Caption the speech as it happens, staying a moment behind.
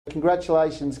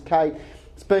Congratulations, Kate.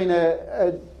 It's been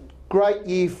a great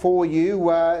year for you.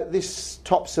 This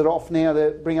tops it off now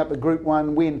to bring up a Group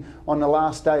 1 win on the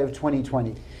last day of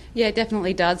 2020. Yeah, it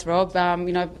definitely does, Rob.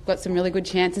 I've got some really good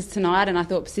chances tonight, and I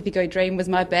thought Pacifico Dream was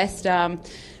my best on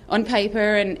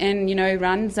paper and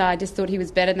runs. I just thought he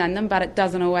was better than them, but it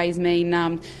doesn't always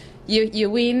mean you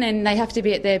win, and they have to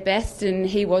be at their best, and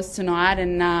he was tonight,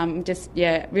 and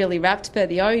really wrapped for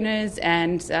the owners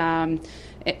and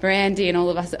for Andy and all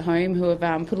of us at home who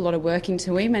have put a lot of work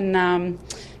into him, and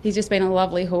he's just been a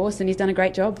lovely horse, and he's done a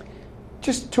great job.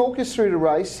 Just talk us through the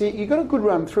race. You got a good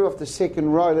run through off the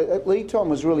second row. That lead time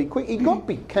was really quick. He got a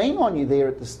bit keen on you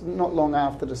there not long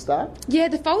after the start. Yeah,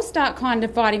 the false start kind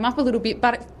of fired him up a little bit,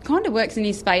 but it kind of works in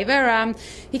his favour.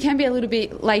 He can be a little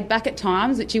bit laid back at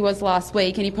times, which he was last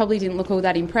week, and he probably didn't look all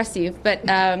that impressive. But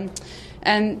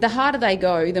and the harder they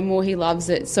go, the more he loves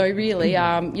it. So really,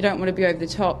 you don't want to be over the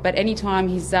top. But any time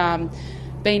he's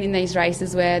been in these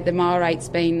races where the mile rate's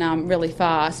been really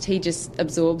fast, he just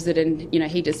absorbs it, and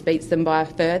he just beats them by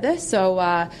further. So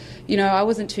I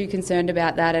wasn't too concerned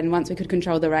about that, and once we could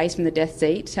control the race from the death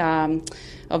seat,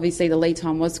 obviously the lead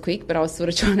time was quick, but I was sort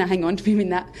of trying to hang on to him in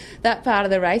that part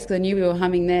of the race because I knew we were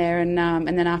humming there, and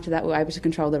then after that we were able to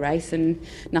control the race and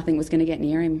nothing was going to get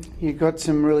near him. You've got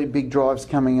some really big drives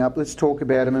coming up. Let's talk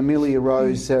about him. Amelia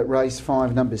Rose, race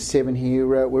 5, number 7 here.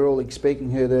 We're all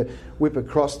expecting her to whip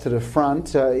across to the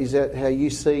front. Is that how you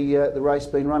see the race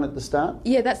being run at the start?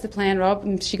 Yeah, that's the plan,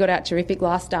 Rob. She got out terrific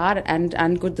last start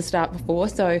and good the start before,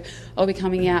 so I'll be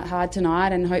coming out hard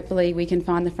tonight, and hopefully we can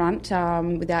find the front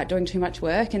without doing too much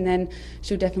work, and then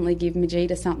she'll definitely give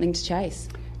Majida something to chase.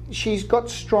 She's got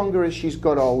stronger as she's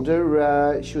got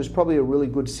older. She was probably a really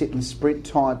good sit and sprint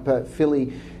type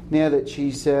filly. Now that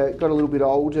she's got a little bit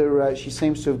older, she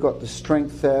seems to have got the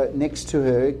strength next to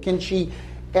her. Can she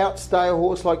outstay a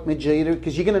horse like Majida?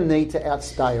 Because you're going to need to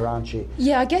outstay her, aren't you?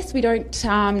 Yeah, I guess we don't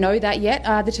know that yet.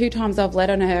 The 2 times I've led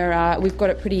on her, we've got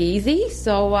it pretty easy.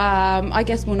 So I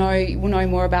guess we'll know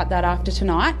more about that after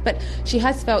tonight. But she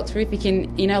has felt terrific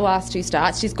in her last 2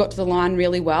 starts. She's got to the line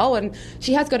really well, and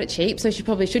she has got it cheap, so she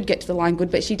probably should get to the line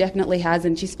good. But she definitely has,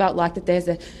 and she's felt like that there's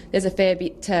a fair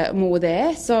bit more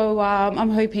there. So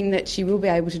I'm hoping that she will be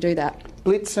able to do that.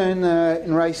 Blitzen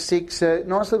in race 6,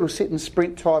 nice little sit and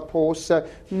sprint type horse,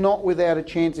 not without a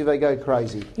chance if they go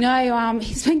crazy. No,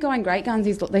 he's been going great guns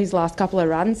these last couple of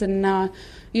runs, and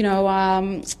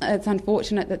it's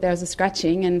unfortunate that there was a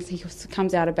scratching, and he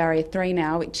comes out of barrier 3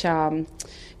 now, which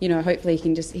hopefully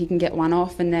he can get one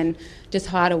off and then just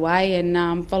hide away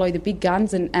and follow the big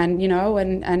guns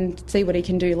and see what he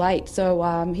can do late.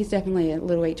 So he's definitely a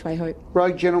little each way hope.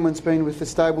 Rogue Gentleman's been with the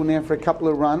stable now for a couple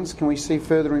of runs. Can we see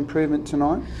further improvement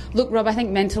tonight? Look, Rob, I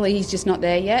think mentally he's just not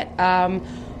there yet.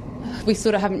 We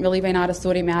sort of haven't really been able to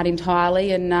sort him out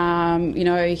entirely, and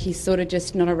he's sort of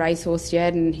just not a racehorse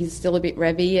yet, and he's still a bit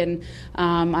revvy, and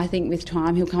I think with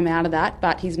time he'll come out of that,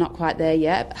 but he's not quite there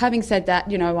yet. Having said that,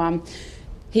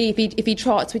 if he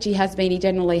trots, which he has been, he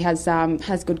generally has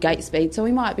good gate speed, so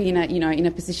he might be in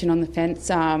a position on the fence,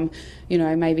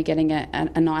 maybe getting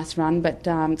a nice run, but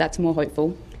that's more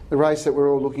hopeful. The race that we're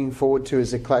all looking forward to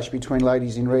is a clash between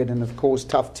Ladies in Red and, of course,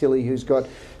 Tough Tilly, who's got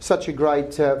such a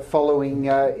great following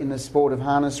in the sport of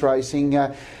harness racing.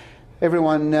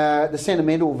 Everyone, the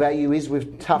sentimental value is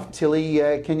with Tough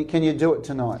Tilly. Can you do it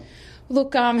tonight?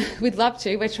 Look, we'd love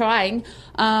to. We're trying.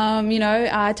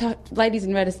 Ladies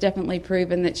in Red has definitely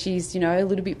proven that she's, a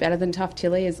little bit better than Tough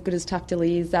Tilly. As good as Tough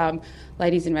Tilly is,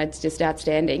 Ladies in Red's just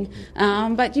outstanding.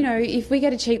 But, if we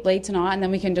get a cheap lead tonight and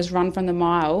then we can just run from the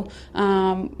mile,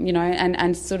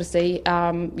 and sort of see,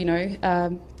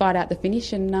 fight out the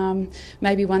finish, and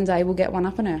maybe one day we'll get one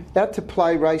up on her. Out to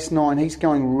play race 9. He's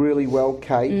going really well,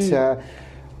 Kate.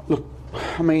 Look,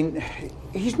 I mean,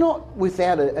 he's not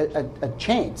without a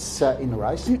chance in the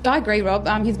race. I agree, Rob.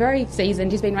 He's very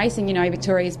seasoned. He's been racing,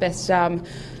 Victoria's best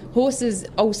horses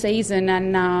all season,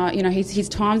 and his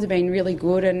times have been really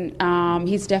good, and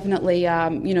he's definitely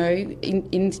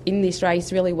in this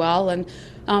race really well, and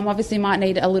obviously might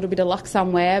need a little bit of luck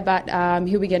somewhere, but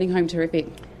he'll be getting home terrific.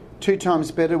 2 times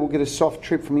better. We'll get a soft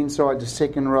trip from inside to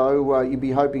second row. You'd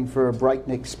be hoping for a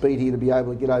breakneck speed here to be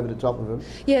able to get over the top of him.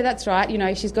 Yeah, that's right.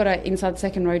 She's got an inside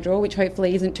second row draw, which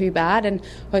hopefully isn't too bad, and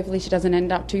hopefully she doesn't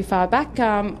end up too far back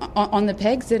on the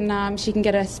pegs, and she can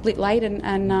get a split late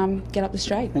and get up the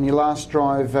straight. And your last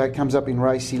drive comes up in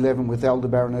race 11 with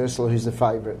Aldebaran Ursula, who's the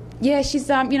favourite. Yeah, she's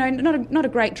not a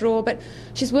great draw, but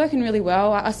she's working really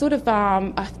well. I sort of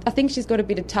I think she's got a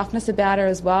bit of toughness about her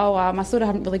as well. I sort of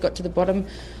haven't really got to the bottom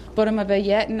bottom of her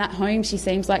yet, and at home she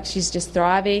seems like she's just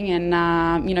thriving,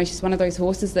 and she's one of those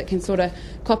horses that can sort of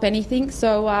cop anything.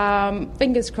 So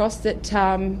fingers crossed that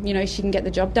she can get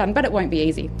the job done, but it won't be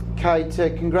easy. Kate,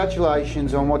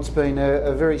 congratulations on what's been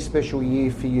a very special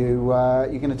year for you.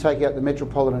 You're going to take out the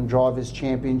Metropolitan Drivers'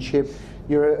 Championship.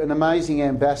 You're an amazing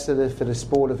ambassador for the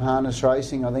sport of harness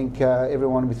racing. I think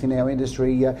everyone within our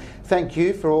industry, thank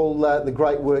you for all the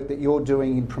great work that you're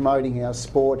doing in promoting our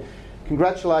sport.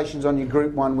 Congratulations on your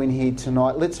Group 1 win here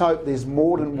tonight. Let's hope there's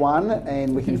more than one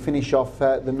and we can finish off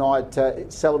the night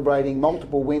celebrating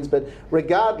multiple wins. But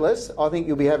regardless, I think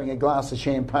you'll be having a glass of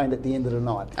champagne at the end of the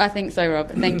night. I think so, Rob.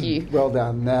 Thank you. Well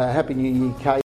done. Happy New Year, Kate.